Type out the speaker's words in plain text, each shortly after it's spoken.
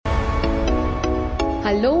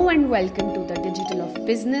Hello and welcome to the Digital of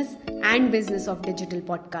Business and Business of Digital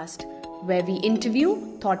podcast, where we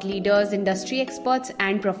interview thought leaders, industry experts,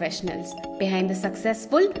 and professionals behind the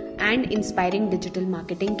successful and inspiring digital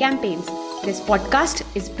marketing campaigns. This podcast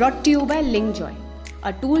is brought to you by LinkJoy,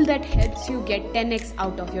 a tool that helps you get 10x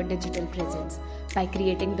out of your digital presence by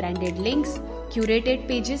creating branded links, curated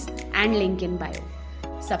pages, and link in bio.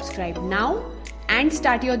 Subscribe now and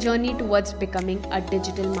start your journey towards becoming a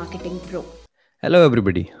digital marketing pro. Hello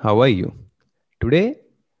everybody, how are you? Today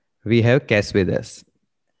we have Kes with us.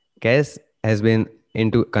 Kes has been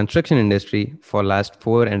into construction industry for last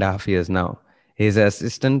 4.5 years now. He's an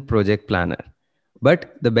assistant project planner.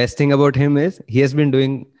 But the best thing about him is he has been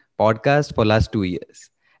doing podcast for last 2 years.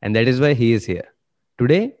 And that is why he is here.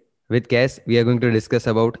 Today with Kes, we are going to discuss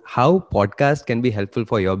about how podcast can be helpful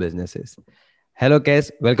for your businesses. Hello Kes,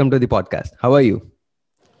 welcome to the podcast. How are you?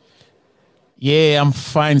 Yeah, I'm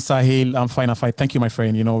fine, Sahil. I'm fine. Thank you, my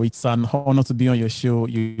friend. It's an honor to be on your show.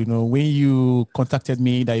 When you contacted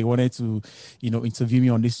me that you wanted to, interview me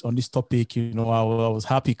on this topic, I was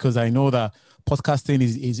happy because I know that podcasting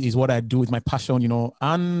is what I do. It's my passion,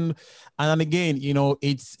 and again,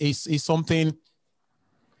 it's something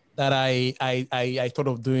that I thought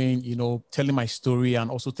of doing, telling my story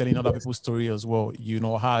and also telling other people's story as well.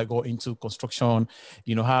 How I got into construction,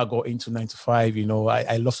 how I got into 9 to 5,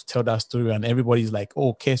 I love to tell that story and everybody's like,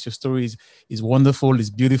 oh, Kes, your story is wonderful.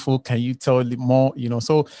 It's beautiful. Can you tell it more?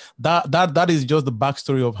 So that is just the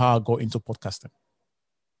backstory of how I got into podcasting.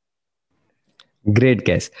 Great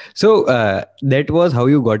guess. So that was how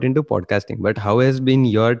you got into podcasting, but how has been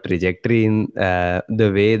your trajectory in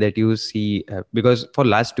the way that you see, because for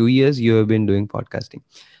last 2 years you have been doing podcasting,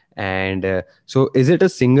 and so is it a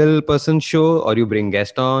single person show or you bring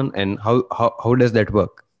guest on, and how does that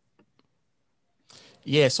work?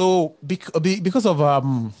 Yeah, so because of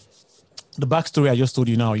the backstory I just told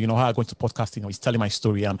you now, how I go into podcasting, is telling my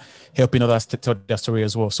story and helping others to tell their story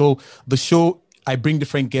as well. So the show, I bring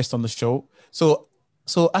different guests on the show.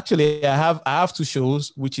 So actually, I have 2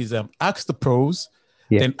 shows, which is Ask the Pros,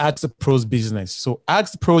 then Ask the Pros Business. So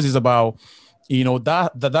Ask the Pros is about,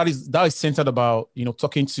 that is centered about,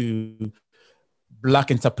 talking to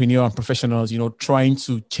Black entrepreneurs and professionals, trying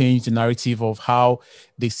to change the narrative of how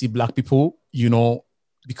they see Black people,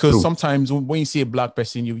 because True. Sometimes when you see a Black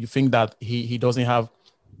person, you think that he doesn't have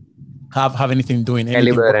anything doing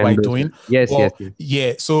anything by doing. Yes.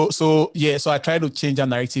 Yeah. So I try to change that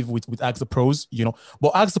narrative with Ask the Pros,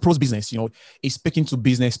 but Ask the Pros Business, is speaking to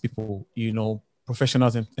business people,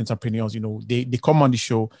 professionals and entrepreneurs, they come on the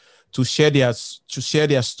show to share their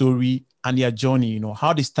story and their journey,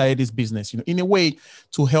 how they started this business, in a way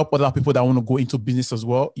to help other people that want to go into business as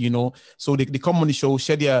well, so they come on the show,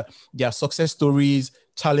 share their success stories,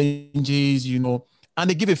 challenges, and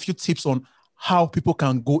they give a few tips on how people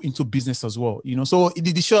can go into business as well, So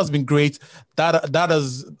the show has been great. That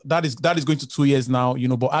is going to 2 years now,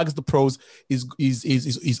 But Ask the Pros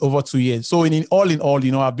is over 2 years. So in all,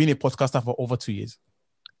 I've been a podcaster for over 2 years.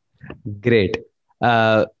 Great.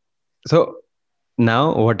 So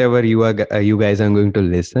now whatever you guys are going to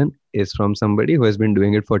listen is from somebody who has been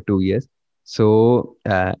doing it for 2 years. So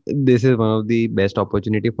this is one of the best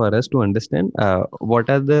opportunity for us to understand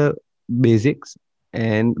what are the basics,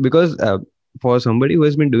 and because for somebody who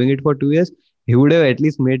has been doing it for 2 years, he would have at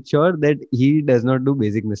least made sure that he does not do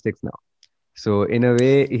basic mistakes now. So in a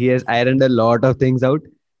way, he has ironed a lot of things out.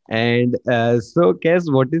 And so,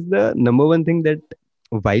 Kes, what is the number one thing that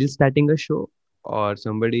while starting a show or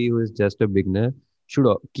somebody who is just a beginner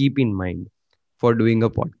should keep in mind for doing a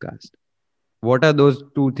podcast? What are those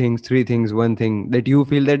 2 things, 3 things, 1 thing that you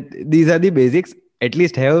feel that these are the basics? At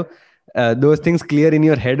least have those things clear in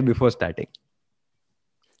your head before starting.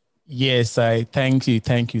 Yes, thank you.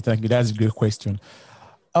 That's a great question.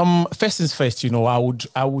 First things first,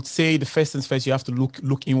 I would say the first things first, you have to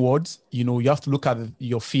look inwards. You have to look at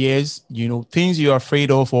your fears, things you're afraid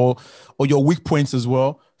of, or your weak points as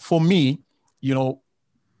well. For me,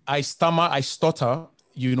 I stammer, I stutter,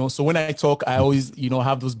 so when I talk, I always,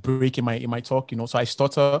 have those break in my talk, so I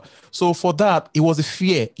stutter. So for that, it was a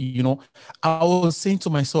fear, I was saying to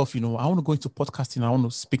myself, I want to go into podcasting. I want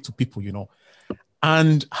to speak to people,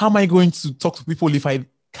 and how am I going to talk to people if I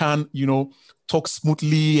can, talk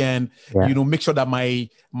smoothly and, make sure that my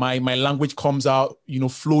language comes out,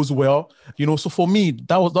 flows well, so for me,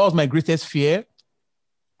 that was my greatest fear,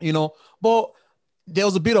 but there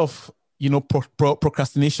was a bit of,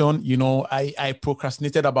 procrastination. I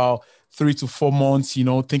procrastinated about 3 to 4 months,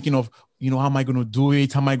 thinking of, how am I going to do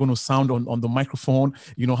it? How am I going to sound on the microphone?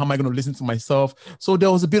 How am I going to listen to myself? So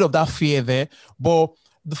there was a bit of that fear there, but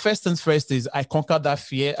the first things first is I conquered that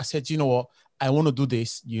fear. I said, what? I want to do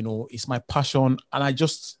this, it's my passion. And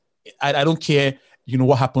I don't care,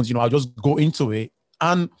 what happens, I'll just go into it.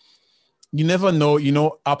 And you never know,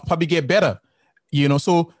 I'll probably get better,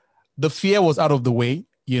 so the fear was out of the way,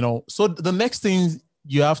 so the next thing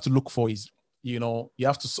you have to look for is, you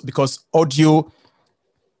have to, because audio,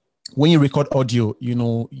 when you record audio,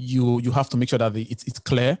 you have to make sure that it's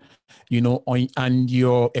clear, and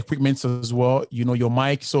your equipment as well, your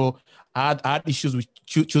mic. So I had issues with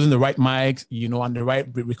choosing the right mics, and the right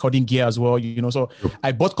recording gear as well, So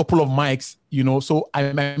I bought a couple of mics, so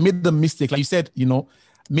I made the mistake, like you said,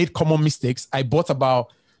 made common mistakes. I bought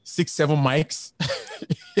about 6-7 mics,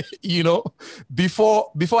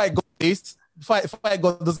 before I got this. If I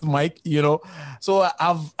got this mic, so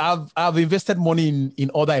I've invested money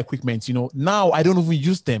in other equipment, now I don't even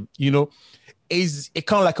use them, is it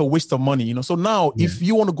kind of like a waste of money, so now if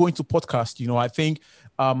you want to go into podcast, I think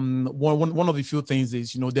one of the few things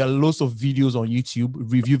is, there are lots of videos on YouTube,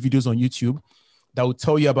 review videos on YouTube that will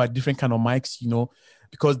tell you about different kind of mics,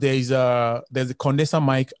 because there's a condenser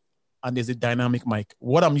mic and there's a dynamic mic.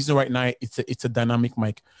 What I'm using right now, it's a dynamic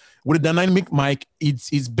mic. With a dynamic mic,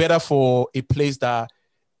 it's better for a place that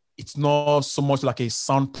it's not so much like a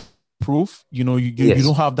soundproof. You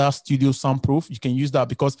don't have that studio soundproof. You can use that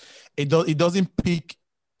because it doesn't pick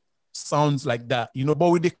sounds like that. But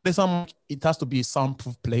with the condenser mic, it has to be a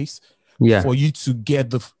soundproof place for you to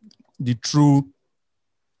get the true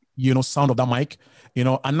sound of that mic.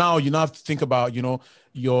 And now you have to think about your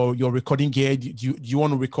recording gear. Do you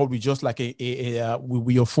want to record with just like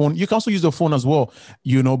with your phone? You can also use the phone as well,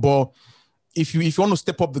 but if you want to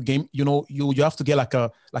step up the game, you have to get like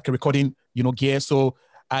a recording gear. So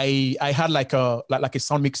I had like a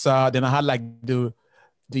sound mixer, then I had like the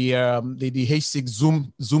H6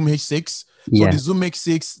 Zoom H6. So the Zoom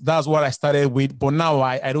H6, that's what I started with, but now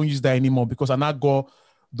I don't use that anymore because I now got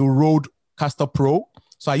the Rodecaster Pro.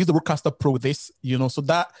 So I use the Rodecaster Pro with this, so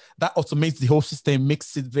that automates the whole system,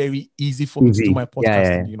 makes it very easy for me to do my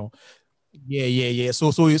podcasting, Yeah.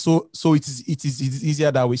 So it is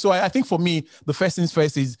easier that way. So I think for me, the first things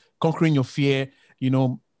first is conquering your fear,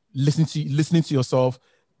 listening to yourself,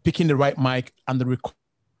 picking the right mic and the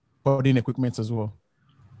recording equipment as well.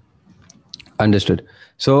 Understood.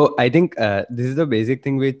 So I think this is the basic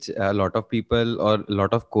thing which a lot of people or a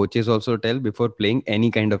lot of coaches also tell before playing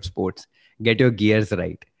any kind of sports. Get your gears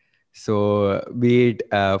right. So be it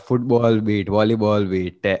football, be it volleyball, be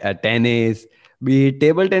it tennis, be it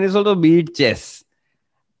table tennis, also be it chess.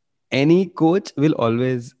 Any coach will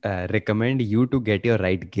always recommend you to get your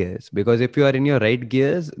right gears, because if you are in your right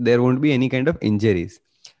gears, there won't be any kind of injuries.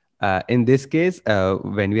 In this case,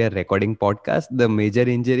 when we are recording podcast, the major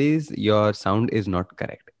injury is your sound is not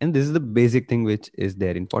correct. And this is the basic thing which is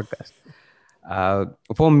there in podcast.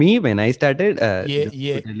 For me, when I started,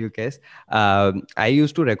 to tell you guys, I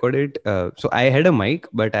used to record it. So I had a mic,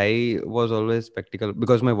 but I was always spectacle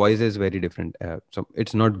because my voice is very different. So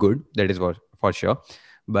it's not good. That is for sure.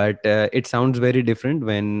 But it sounds very different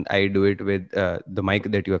when I do it with the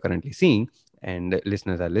mic that you are currently seeing and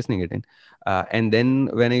listeners are listening it in. And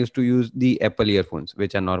then when I used to use the Apple earphones,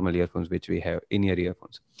 which are normal earphones, which we have in-ear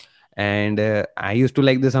earphones. And I used to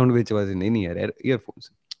like the sound which was in in-ear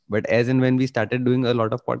earphones. But as and when we started doing a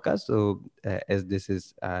lot of podcasts, so as this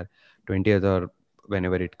is our 20th or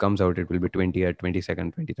whenever it comes out, it will be 20th,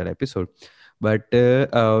 22nd, 23rd episode. But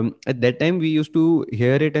at that time, we used to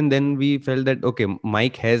hear it and then we felt that, okay,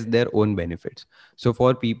 mic has their own benefits. So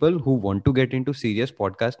for people who want to get into serious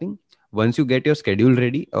podcasting, once you get your schedule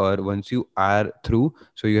ready or once you are through,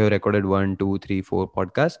 so you have recorded 1, 2, 3, 4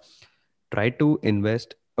 podcasts, try to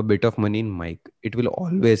invest a bit of money in mic. It will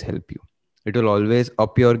always help you. It will always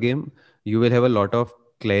up your game. You will have a lot of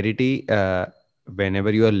clarity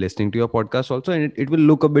whenever you are listening to your podcast also. And it will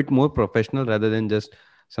look a bit more professional rather than just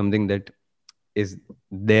something that is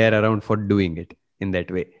there around for doing it in that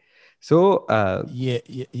way. So yeah.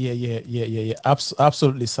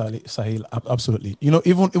 Absolutely, Sahil. Absolutely.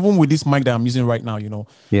 Even with this mic that I'm using right now,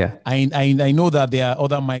 I know that there are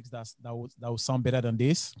other mics that will sound better than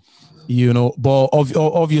this, but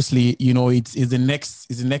obviously, it's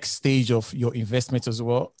the next stage of your investment as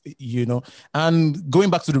well, and going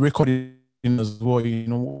back to the recording as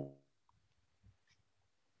well,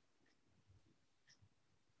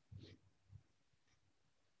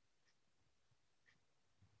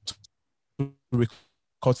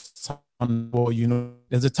 record sound,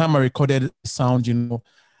 there's a time I recorded sound,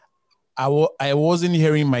 I wasn't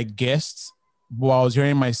hearing my guests, but I was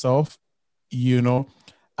hearing myself,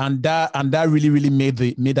 and that really made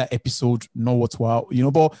that episode not worthwhile,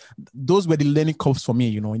 but those were the learning curves for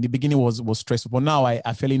me, in the beginning was stressful, but now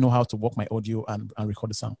I fairly know how to work my audio and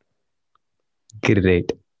record the sound.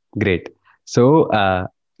 Great, great. So,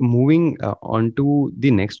 moving on to the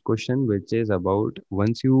next question, which is about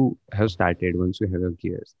once you have started, once you have your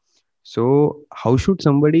gears. So, how should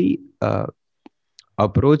somebody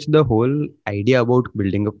approach the whole idea about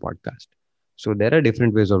building a podcast? So, there are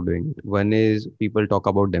different ways of doing it. One is people talk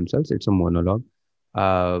about themselves, it's a monologue.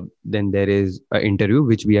 Then there is an interview,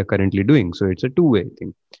 which we are currently doing. So, it's a two-way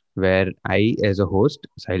thing where I, as a host,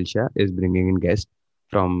 Sahil Shah, is bringing in guests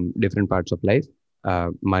from different parts of life,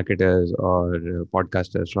 marketers or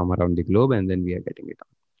podcasters from around the globe, and then we are getting it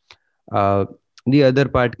on. The other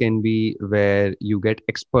part can be where you get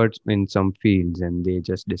experts in some fields and they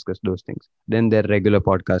just discuss those things. Then there are regular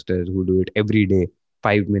podcasters who do it every day,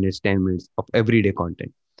 5 minutes, 10 minutes of everyday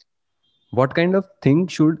content. What kind of thing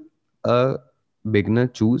should a beginner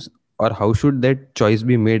choose, or how should that choice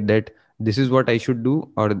be made that this is what I should do,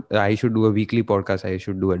 or I should do a weekly podcast, I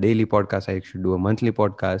should do a daily podcast, I should do a monthly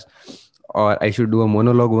podcast, or I should do a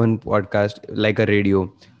monologue one podcast like a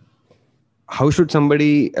radio? How should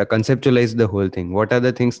somebody conceptualize the whole thing? What are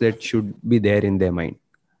the things that should be there in their mind?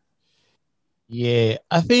 Yeah,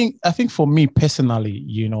 I think for me personally,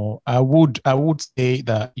 I would say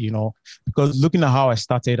that, because looking at how I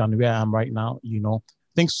started and where I am right now, I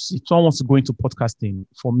think if someone wants to go into podcasting,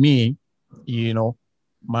 for me, you know,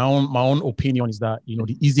 my own opinion is that,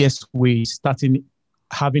 the easiest way is starting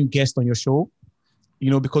having guests on your show,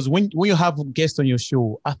 because when you have guests on your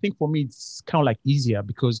show, I think for me it's kind of like easier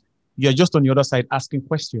because you're just on the other side asking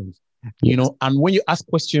questions, Yes. and when you ask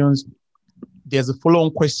questions, there's a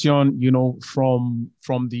follow-on question, from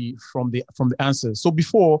the answers. So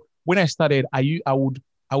before, when I started, I would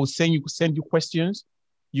send you questions,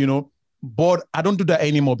 you know, but I don't do that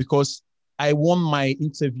anymore because I want my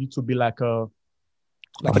interview to be like a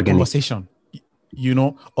Organic. conversation,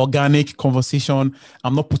 organic conversation.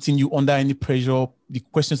 I'm not putting you under any pressure. The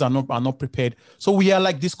questions are not prepared. So we are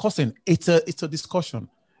like discussing. It's a discussion,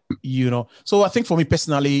 So I think for me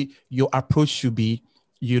personally, your approach should be,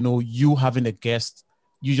 you having a guest,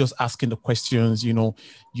 you just asking the questions, you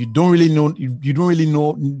don't really know, you don't really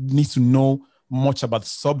know, need to know much about the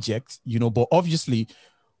subject, but obviously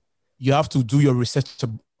you have to do your research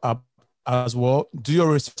as well. Do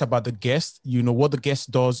your research about the guest, what the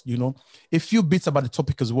guest does, a few bits about the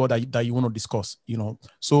topic as well that you want to discuss,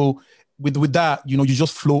 So with that, you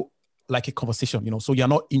just flow like a conversation, So you're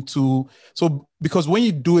not into, so because when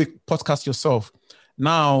you do a podcast yourself,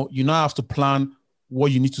 now you now have to plan what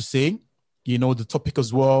you need to say, the topic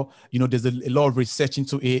as well. There's a lot of research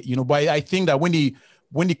into it, but I think that when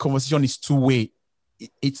the conversation is two-way,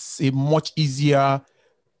 it's a much easier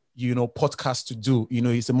podcast to do.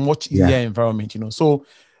 It's a much Yeah. easier environment.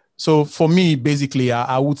 So for me, basically,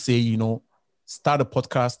 I would say start a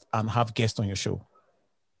podcast and have guests on your show.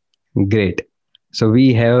 Great. So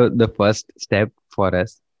we have the first step for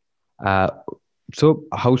us. Uh, so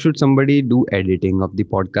how should somebody do editing of the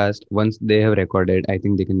podcast once they have recorded? I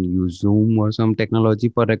think they can use Zoom or some technology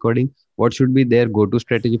for recording. What should be their go-to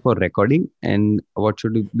strategy for recording, and what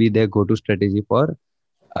should be their go-to strategy for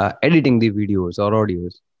editing the videos or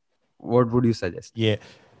audios? What would you suggest? Yeah.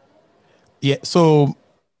 Yeah. So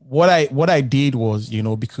what I did was,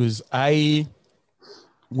 because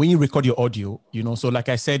when you record your audio, so like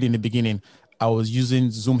I said in the beginning, I was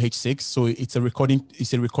using Zoom H6. So it's a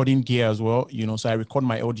recording gear as well, So I record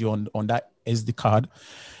my audio on that SD card.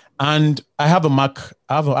 And I have a Mac,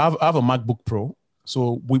 I have a MacBook Pro.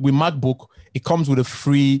 So with MacBook, it comes with a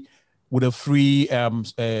free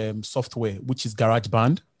software, which is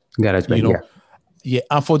GarageBand. GarageBand, yeah. Yeah,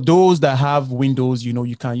 and for those that have Windows,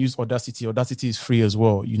 you can use Audacity. Audacity is free as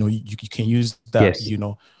well. You can use that. Yes.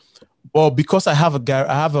 Well, because I have a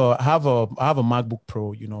MacBook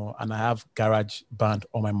Pro, and I have GarageBand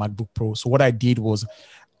on my MacBook Pro. So what I did was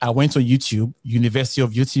I went on YouTube, University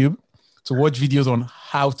of YouTube, to watch videos on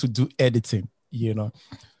how to do editing.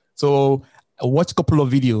 So I watched a couple of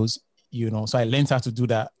videos. So I learned how to do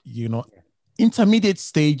that. Intermediate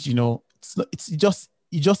stage. It's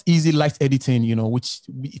just easy light editing, which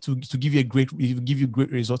to give you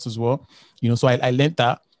great results as well. So I learned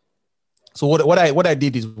that. So what I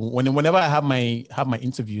did is whenever I have my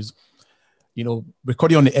interviews,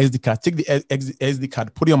 record it on the SD card, take the SD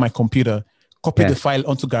card, put it on my computer, copy the file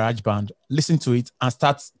onto GarageBand, listen to it, and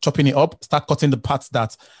start chopping it up, start cutting the parts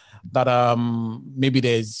that maybe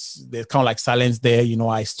there's kind of like silence there,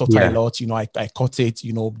 I stutter a lot, I cut it,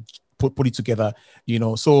 put it together,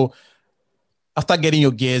 So after getting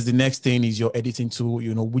your gears, the next thing is your editing tool,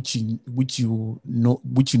 which you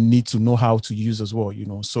need to know how to use as well,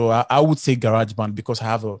 So I would say GarageBand because I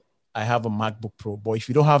have a MacBook Pro. But if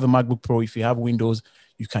you don't have a MacBook Pro, if you have Windows,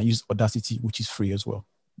 you can use Audacity, which is free as well.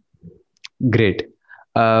 Great.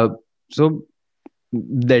 So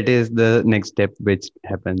that is the next step which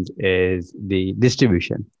happens is the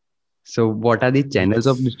distribution. So what are the channels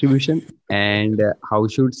of Yes. distribution, and how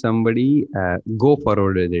should somebody go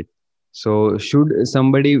forward with it? So should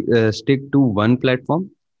somebody stick to one platform?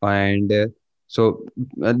 And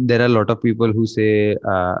there are a lot of people who say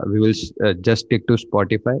we will just stick to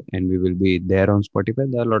Spotify and we will be there on Spotify.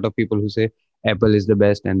 There are a lot of people who say Apple is the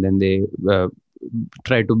best, and then they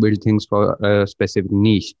try to build things for a specific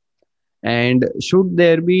niche. And should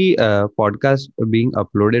there be podcasts being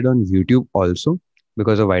uploaded on YouTube also,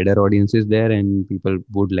 because a wider audience is there and people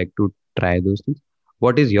would like to try those things?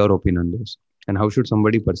 What is your opinion on those? And how should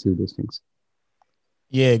somebody perceive these things?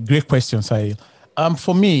 Yeah, great question, Sahil.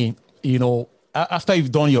 For me, after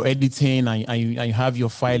you've done your editing and you have your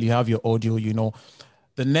file, you have your audio,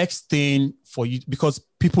 the next thing for you, because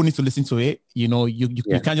people need to listen to it, you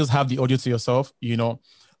Yeah. can't just have the audio to yourself.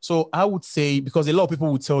 So I would say, because a lot of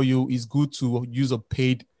people would tell you it's good to use a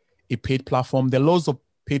paid platform. There are lots of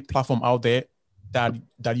paid platform out there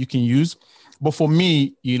that you can use. But for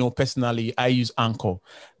me, personally, I use Anchor.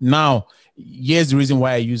 Now, here's the reason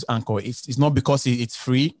why I use Anchor. It's not because it's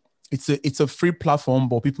free. It's a free platform,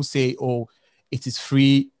 but people say, oh, it is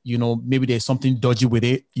free. Maybe there's something dodgy with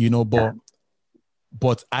it. Yeah.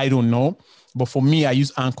 But I don't know. But for me, I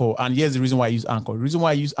use Anchor, and here's the reason why I use Anchor. The reason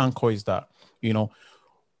why I use Anchor is that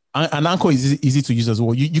and Anchor is easy to use as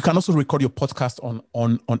well. You can also record your podcast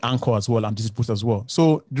on Anchor as well and distribute as well.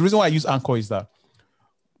 So the reason why I use Anchor is that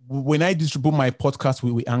when I distribute my podcast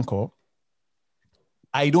with Anchor,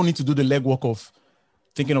 I don't need to do the legwork of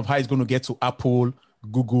thinking of how it's going to get to Apple,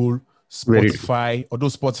 Google, Very true. Spotify, although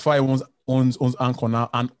Spotify owns Anchor now,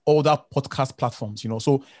 and other podcast platforms.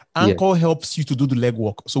 So Yes. Anchor helps you to do the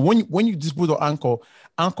legwork. So when you distribute on Anchor,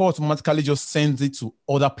 Anchor automatically just sends it to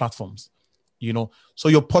other platforms. So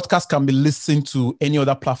your podcast can be listened to any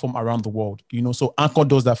other platform around the world. So Anchor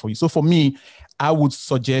does that for you. So for me, I would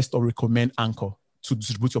suggest or recommend Anchor to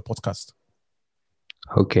distribute your podcast.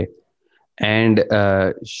 Okay. And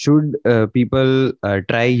should people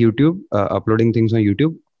try YouTube, uploading things on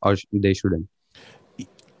YouTube, or they shouldn't?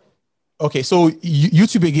 Okay, so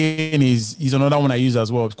YouTube again is another one I use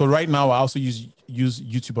as well, because right now I also use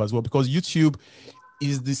YouTube as well, because YouTube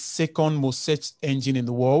is the second most searched engine in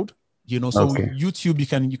the world. So Okay. YouTube,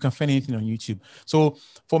 you can find anything on YouTube. So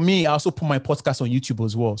for me, I also put my podcast on YouTube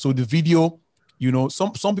as well. So the video,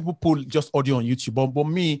 some people put just audio on YouTube, but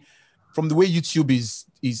me, from the way YouTube is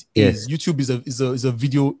Yes. YouTube is a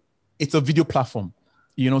video, it's a video platform.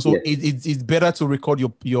 So Yes. it's better to record your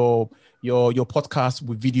podcast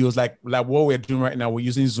with videos like what we're doing right now. We're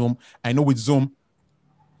using Zoom. I know with Zoom,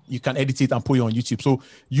 you can edit it and put it on YouTube. So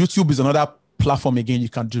YouTube is another platform again. You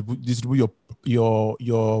can distribute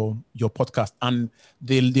your podcast, and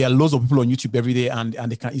there are loads of people on YouTube every day, and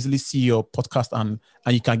they can easily see your podcast, and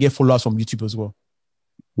you can get followers from YouTube as well.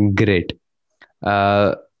 Great.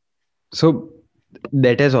 So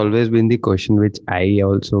that has always been the question which I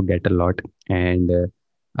also get a lot, and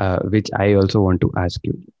which I also want to ask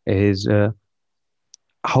you is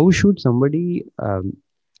how should somebody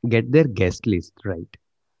get their guest list right?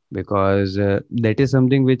 Because that is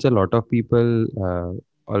something which a lot of people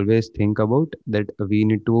always think about, that we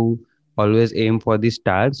need to always aim for the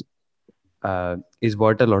stars, is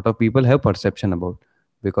what a lot of people have perception about,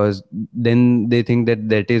 because then they think that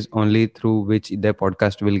that is only through which their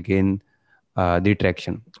podcast will gain the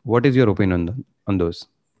traction. What is your opinion on those?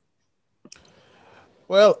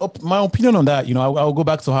 Well, my opinion on that, I'll go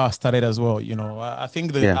back to how I started as well. I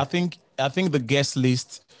think Yeah. I think the guest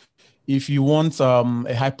list, if you want a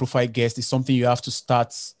high profile guest, is something you have to start.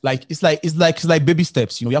 It's like baby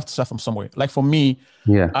steps. You have to start from somewhere. Like for me,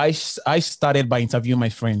 Yeah. I started by interviewing my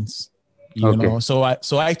friends. Okay. So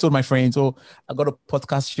I told my friends, oh, I got a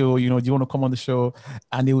podcast show. Do you want to come on the show?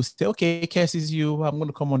 And they would say, okay, Kes, is you. I'm going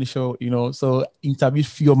to come on the show. So interviewed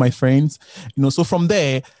few of my friends. So from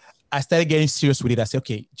there, I started getting serious with it. I said,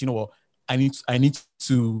 okay, do you know what? I need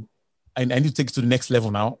to take it to the next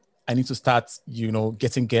level now. I need to start,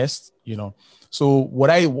 getting guests. So what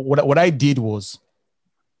I did was,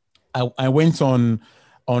 I went on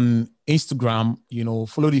Instagram,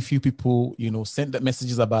 followed a few people, sent the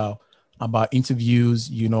messages about interviews.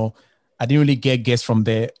 I didn't really get guests from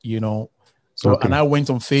there. So Okay. and I went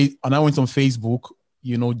on Facebook.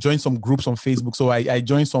 Joined some groups on Facebook. So I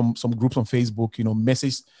joined some groups on Facebook.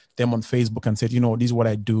 Messaged them on Facebook and said, this is what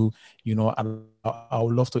I do. I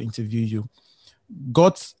would love to interview you.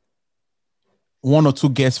 Got one or two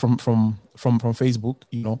guests from Facebook.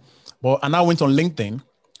 And I went on LinkedIn.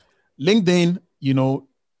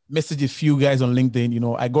 Messaged a few guys on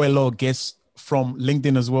LinkedIn. I got a lot of guests from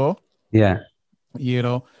LinkedIn as well. Yeah. you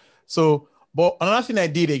know. So, but another thing I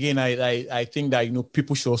did again, I think that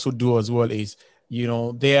people should also do as well is,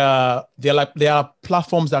 there are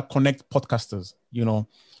platforms that connect podcasters.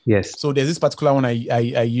 Yes. So there's this particular one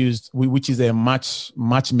I used, which is a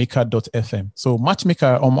matchmaker.fm. So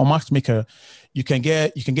Matchmaker, on Matchmaker, you can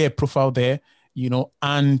get a profile there.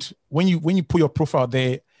 And when you put your profile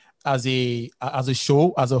there as a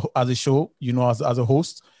show, as a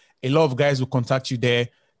host, a lot of guys will contact you there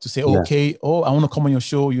to say, Yeah. okay, oh, I want to come on your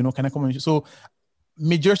show, can I come on your show? So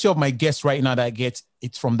majority of my guests right now that I get,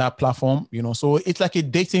 it's from that platform. So it's like a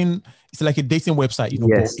dating website, but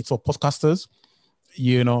Yes. it's for podcasters.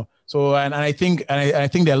 So and I think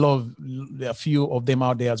there are a few of them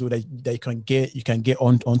out there as well that you can get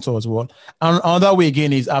onto as well. And another way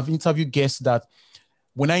again is I've interviewed guests that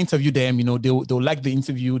when I interview them, they'll like the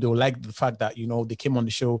interview, they'll like the fact that they came on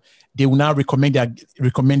the show. They will now recommend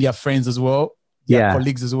their friends as well, their Yeah.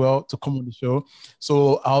 colleagues as well to come on the show.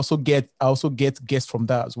 So I also get guests from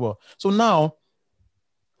that as well. So now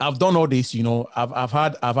I've done all this, I've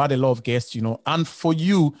had a lot of guests. And for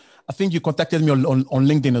you, I think you contacted me on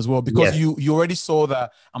LinkedIn as well, because Yes. you already saw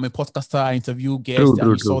that I'm a podcaster, I interview True, guests, and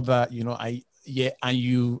true, you saw true. that, and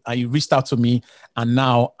you reached out to me, and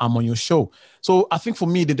now I'm on your show. So I think for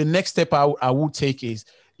me, the next step I would take is,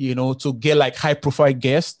 to get like high profile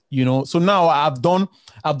guests. So now I've done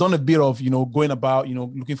a bit of, going about,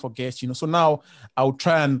 looking for guests. So now I'll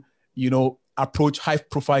try and, approach high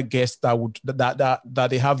profile guests that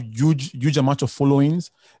they have huge amount of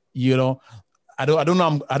followings. you know I don't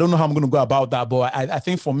know how I'm going to go about that, but I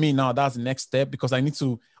think for me now that's the next step, because I need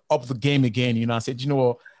to up the game again. I said,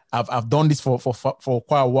 what, I've done this for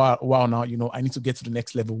quite a while now. I need to get to the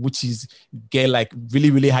next level, which is get like really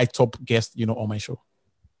really high top guests on my show.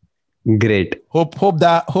 Great. Hope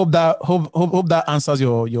that answers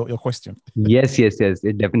your question. Yes, yes, yes.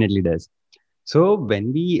 It definitely does. So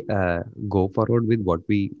when we go forward with what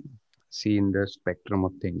we see in the spectrum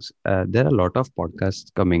of things, there are a lot of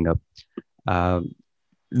podcasts coming up. Uh,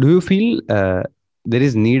 do you feel there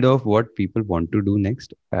is need of what people want to do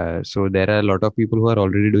next? So there are a lot of people who are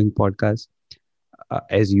already doing podcasts,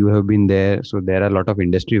 as you have been there. So there are a lot of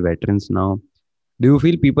industry veterans now. Do you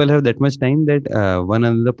feel people have that much time that one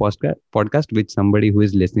another podcast with somebody who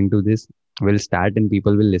is listening to this will start and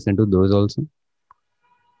people will listen to those also?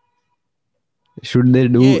 Should they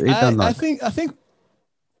do Yeah, it or I not? think I think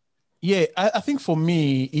Yeah, I think for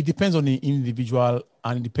me, it depends on the individual,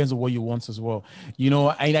 and it depends on what you want as well.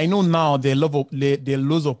 I know now there are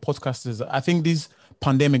loads of podcasters. I think this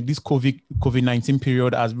pandemic, this COVID-19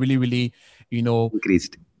 period has really, really, you know,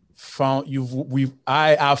 Increased.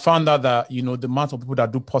 I found out that the amount of people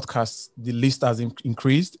that do podcasts, the list has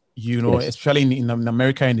increased. Yes. Especially in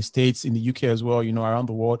America, in the States, in the UK as well. Around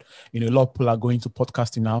the world. A lot of people are going to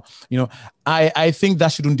podcasting now. I think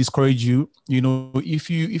that shouldn't discourage you.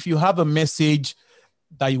 If you have a message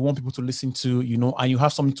that you want people to listen to, and you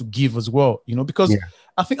have something to give as well. Because Yeah.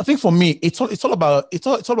 I think for me, it's all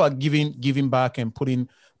about giving back and putting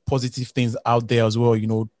positive things out there as well.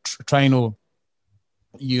 Trying to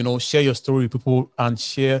share your story with people and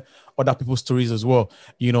share other people's stories as well.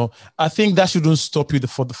 I think that shouldn't stop you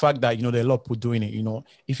for the fact that, there are a lot of people doing it.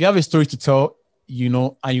 If you have a story to tell, and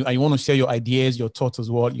you want to share your ideas, your thoughts as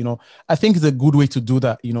well, I think it's a good way to do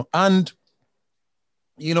that, and,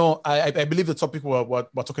 I believe the topic we're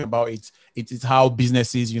talking about, it's how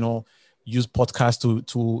businesses, use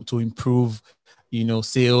podcasts to improve,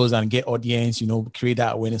 sales and get audience, create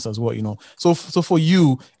that awareness as well, So for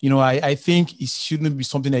you, I think it shouldn't be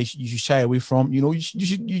something that you should shy away from. You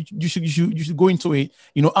should go into it.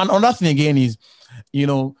 And another thing again is,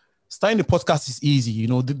 starting the podcast is easy.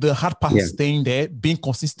 The hard part Yeah. is staying there, being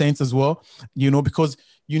consistent as well. Because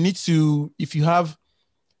you need to, if you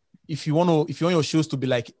want your shows to be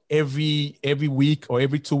like every week or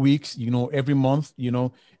every 2 weeks, every month,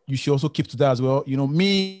 you should also keep to that as well.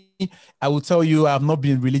 Me, I will tell you, I've not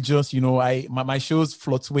been religious. My shows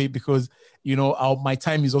fluctuate because my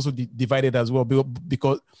time is also divided as well,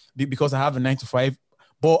 because I have a 9 to 5.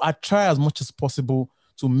 But I try as much as possible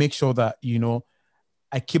to make sure that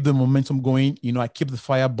I keep the momentum going. I keep the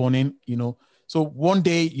fire burning. So one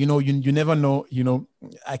day, you never know.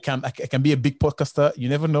 I can be a big podcaster. You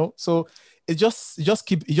never know. So it just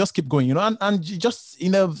keep going. And just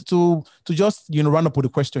to just run up with the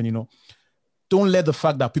question. Don't let the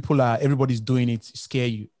fact that everybody's doing it scare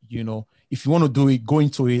you. If you want to do it, go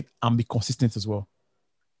into it and be consistent as well.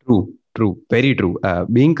 True, true, very true.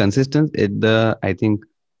 Being consistent is I think,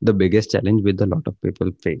 the biggest challenge with a lot of people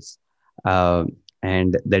face. Uh,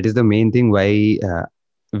 and that is the main thing why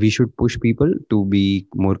we should push people to be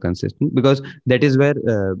more consistent, because that is where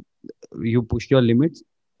you push your limits,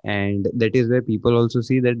 and that is where people also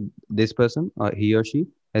see that this person, or he or she,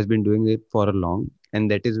 has been doing it for a long, and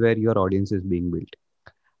that is where your audience is being built.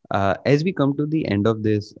 As we come to the end of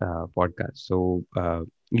this podcast, so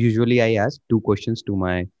usually I ask two questions to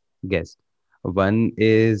my guest. One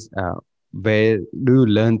is, where do you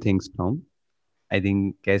learn things from? I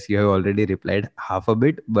think, Kes, you have already replied half a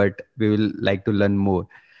bit, but we will like to learn more.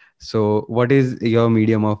 So, what is your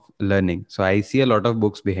medium of learning? So, I see a lot of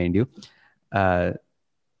books behind you. Uh,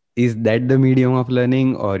 is that the medium of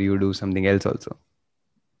learning, or you do something else also?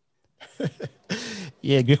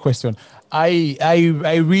 Yeah, great question. I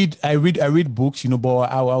read books, but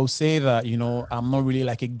I will say that I'm not really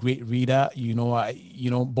like a great reader,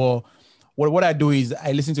 but what I do is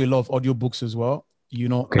I listen to a lot of audiobooks as well,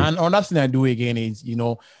 Okay. and another thing I do again is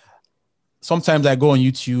sometimes I go on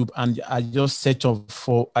YouTube and I just search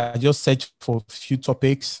for a few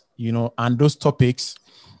topics, and those topics,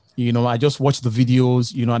 I just watch the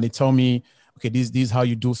videos, and they tell me, okay, this is how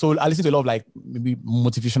you do. So I listen to a lot of like maybe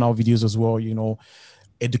motivational videos as well,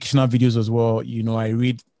 educational videos as well. I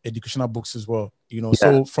read educational books as well. Yeah.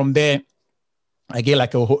 So from there, I get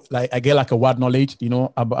like a wide knowledge,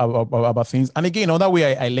 about things. And again, another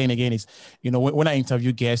way I learn again is, when I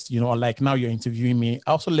interview guests, or like now you're interviewing me,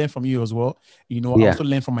 I also learn from you as well. I Yeah. also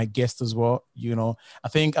learn from my guests as well. I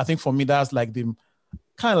think for me that's like the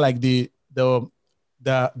kind of like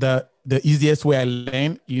the easiest way I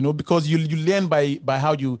learn, because you learn by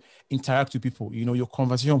how you interact with people, your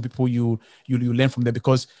conversation with people, you learn from there,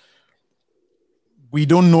 because we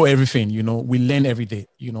don't know everything, we learn every day,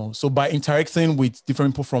 so by interacting with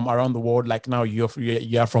different people from around the world, like now you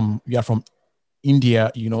are from India,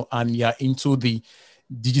 and you're into the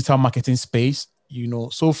digital marketing space,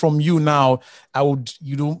 so from you now, I would,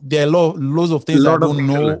 there are loads of things I Lot of don't things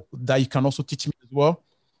to learn. know that you can also teach me as well,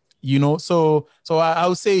 so I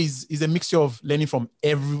would say is a mixture of learning from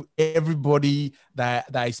everybody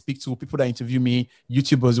that I speak to, people that interview me,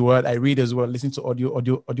 YouTube as well, I read as well, listen to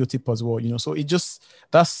audio tip as well, so it just,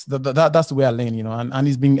 that's the way I learn, and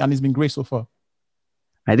it's been great so far.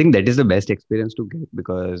 I think that is the best experience to get,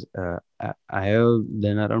 because I have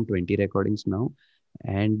done around 20 recordings now,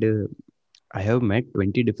 and I have met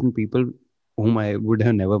 20 different people whom I would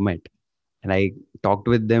have never met. And I talked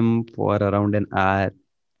with them for around an hour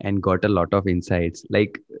and got a lot of insights.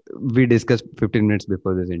 Like, we discussed 15 minutes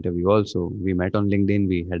before this interview also. We met on LinkedIn,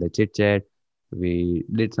 we had a chit chat, we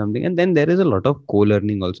did something. And then there is a lot of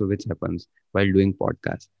co-learning also which happens while doing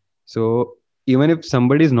podcasts. So even if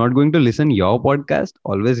somebody is not going to listen your podcast,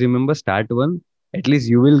 always remember, start one. At least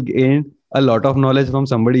you will gain a lot of knowledge from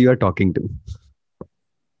somebody you are talking to.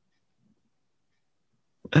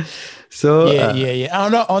 So Yeah.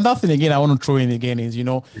 On that thing again, I want to throw in again is,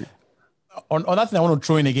 on that thing I want to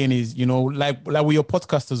throw in again is, like with your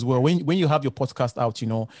podcast as well. When you have your podcast out,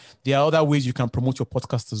 there are other ways you can promote your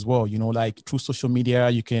podcast as well. Like through social media,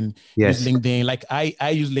 you can use yes, LinkedIn. Like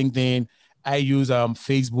I use LinkedIn. I use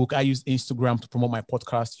Facebook. I use Instagram to promote my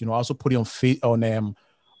podcast. I also put it on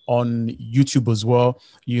YouTube as well.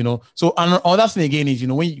 So another thing again is,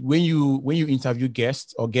 when you interview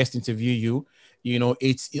guests or guests interview you,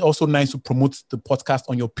 it's also nice to promote the podcast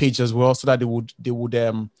on your page as well, so that they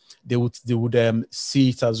would see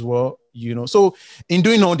it as well, so in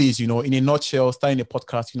doing all this, in a nutshell, starting a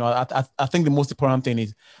podcast, I think the most important thing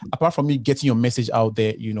is, apart from me getting your message out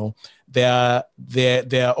there,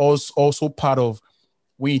 they're also part of,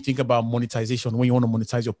 when you think about monetization, when you want to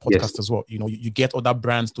monetize your yes. podcast as well, you get other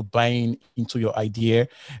brands to buy into your idea,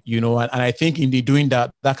 and I think in the doing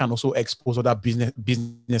that, that can also expose other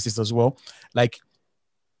businesses as well. Like,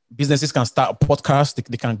 businesses can start a podcast,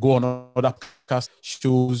 they can go on other podcast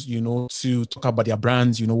shows, to talk about their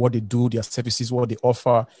brands, what they do, their services, what they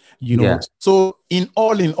offer, Yeah. So in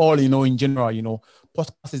all, in general,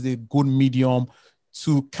 podcast is a good medium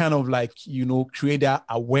to kind of like, create that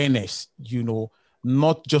awareness,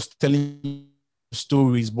 not just telling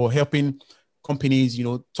stories, but helping companies,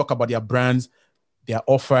 talk about their brands, their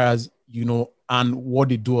offers, and what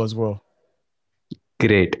they do as well.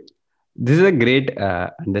 Great. This is a great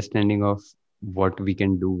understanding of what we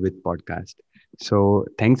can do with podcast. So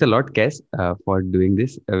thanks a lot, Kes, for doing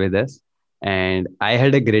this with us. And I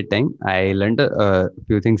had a great time. I learned a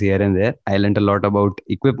few things here and there. I learned a lot about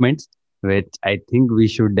equipments, which I think we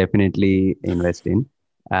should definitely invest in.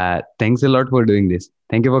 Thanks a lot for doing this.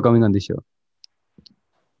 Thank you for coming on the show.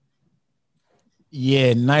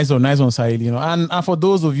 Yeah, nice one, Sahil. And for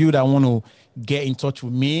those of you that want to get in touch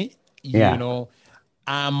with me, Yeah.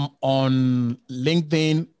 I'm on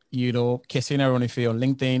LinkedIn, Kesina Ronife on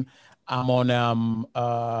LinkedIn. I'm on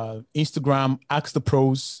Instagram, Ask the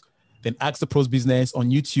Pros, then Ask the Pros Business on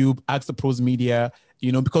YouTube, Ask the Pros Media,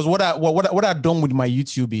 you know, because what I've done with my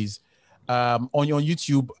YouTube is, on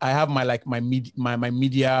YouTube, I have my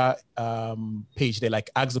media page there, like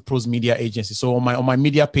Ask the Pros Media Agency. So on my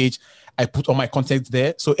media page, I put all my content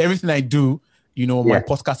there. So everything I do, you know, my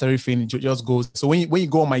podcast, everything just goes. So when you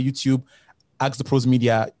go on my YouTube, Ask the Pros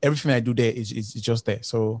Media, everything I do there is just there.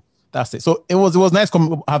 So that's it. So it was nice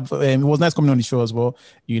coming on the show as well,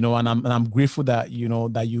 you know, and I'm grateful that, you know,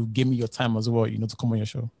 that you gave me your time as well, you know, to come on your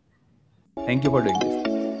show. Thank you for doing this.